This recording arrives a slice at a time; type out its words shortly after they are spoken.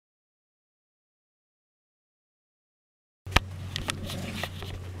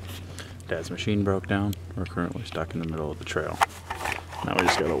Dad's machine broke down. We're currently stuck in the middle of the trail. Now we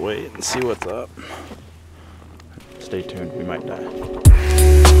just gotta wait and see what's up. Stay tuned, we might die.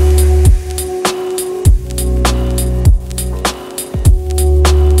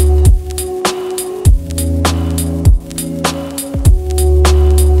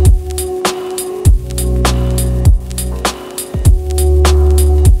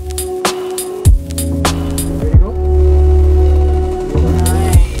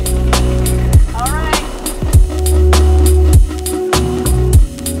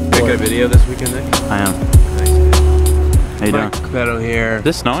 Video this weekend, Nick? I am. Nice. How you doing? Coupetto here. Is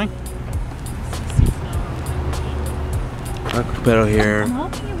this snowing? Coupetto here. I'm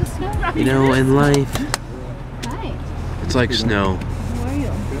hoping it was snow. You know, in life, Hi. it's like snow. How are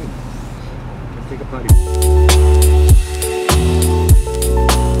you? Good. Take a potty.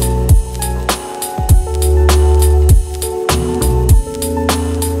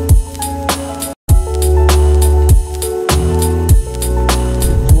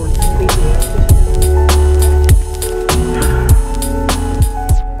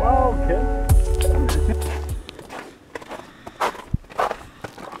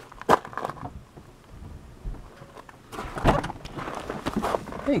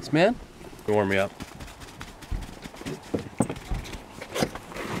 Thanks, man. You warm me up.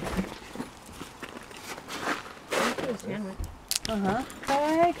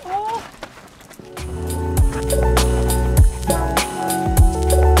 Like, oh.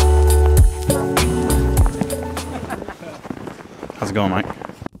 How's it going, Mike?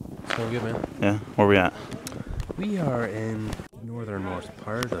 It's going good, man. Yeah, where we at? We are in northernmost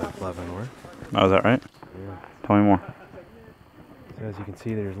part of Leavenworth. Oh, is that right? Yeah. Tell me more. So as you can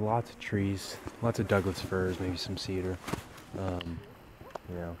see, there's lots of trees, lots of Douglas firs, maybe some cedar. You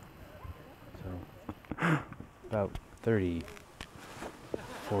know, so about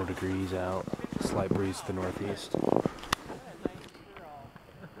 34 degrees out, slight breeze to the northeast.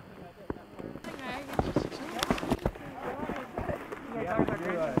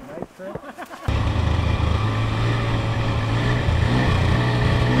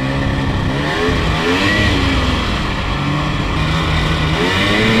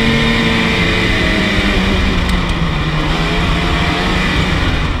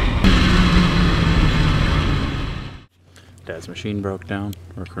 Dad's machine broke down.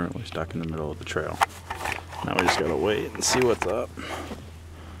 We're currently stuck in the middle of the trail. Now we just gotta wait and see what's up.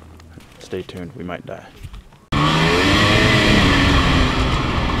 Stay tuned, we might die.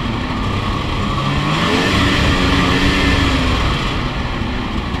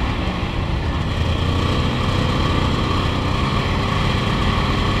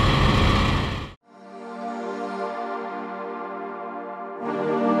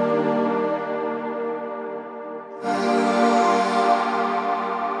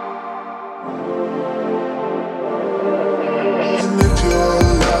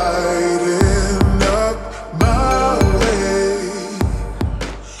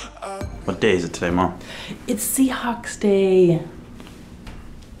 What day is it today, Mom? It's Seahawks Day.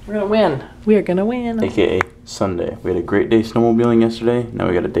 We're gonna win. We are gonna win. AKA Sunday. We had a great day snowmobiling yesterday. Now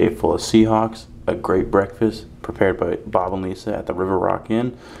we got a day full of Seahawks, a great breakfast prepared by Bob and Lisa at the River Rock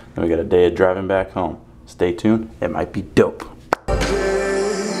Inn. And we got a day of driving back home. Stay tuned, it might be dope.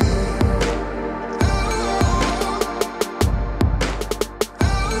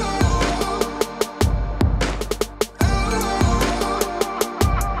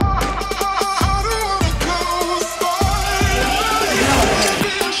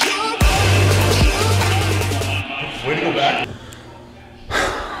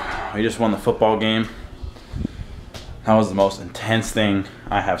 We just won the football game. That was the most intense thing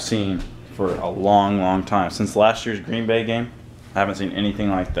I have seen for a long, long time. Since last year's Green Bay game, I haven't seen anything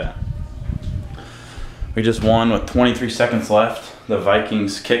like that. We just won with 23 seconds left. The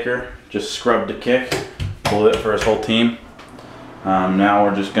Vikings kicker just scrubbed the kick, blew it for his whole team. Now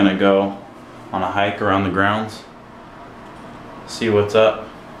we're just gonna go on a hike around the grounds, see what's up.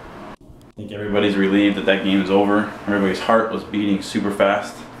 I think everybody's relieved that that game is over. Everybody's heart was beating super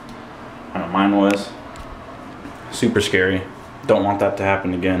fast. I know mine was. Super scary. Don't want that to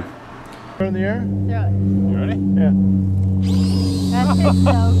happen again. In the air? Yeah. You ready? Yeah. That's just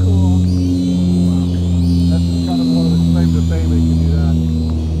so cool. That's kind of one of the claims to fame they can do that.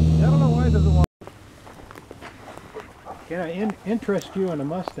 I don't know why it doesn't want. Can I interest you in a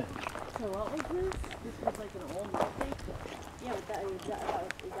Mustang? So what was this? This was like an old Mustang? Yeah, but is that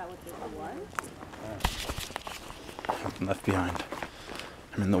what this was? I'm left behind.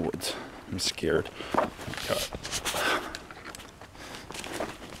 I'm in the woods. I'm scared. God.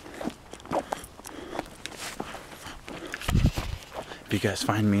 If you guys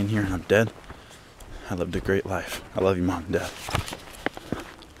find me in here and I'm dead, I lived a great life. I love you, Mom and Dad.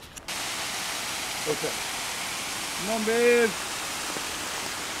 Okay. Come on, babe.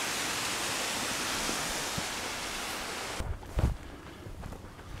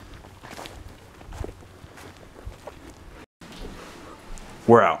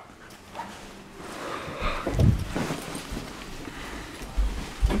 We're out.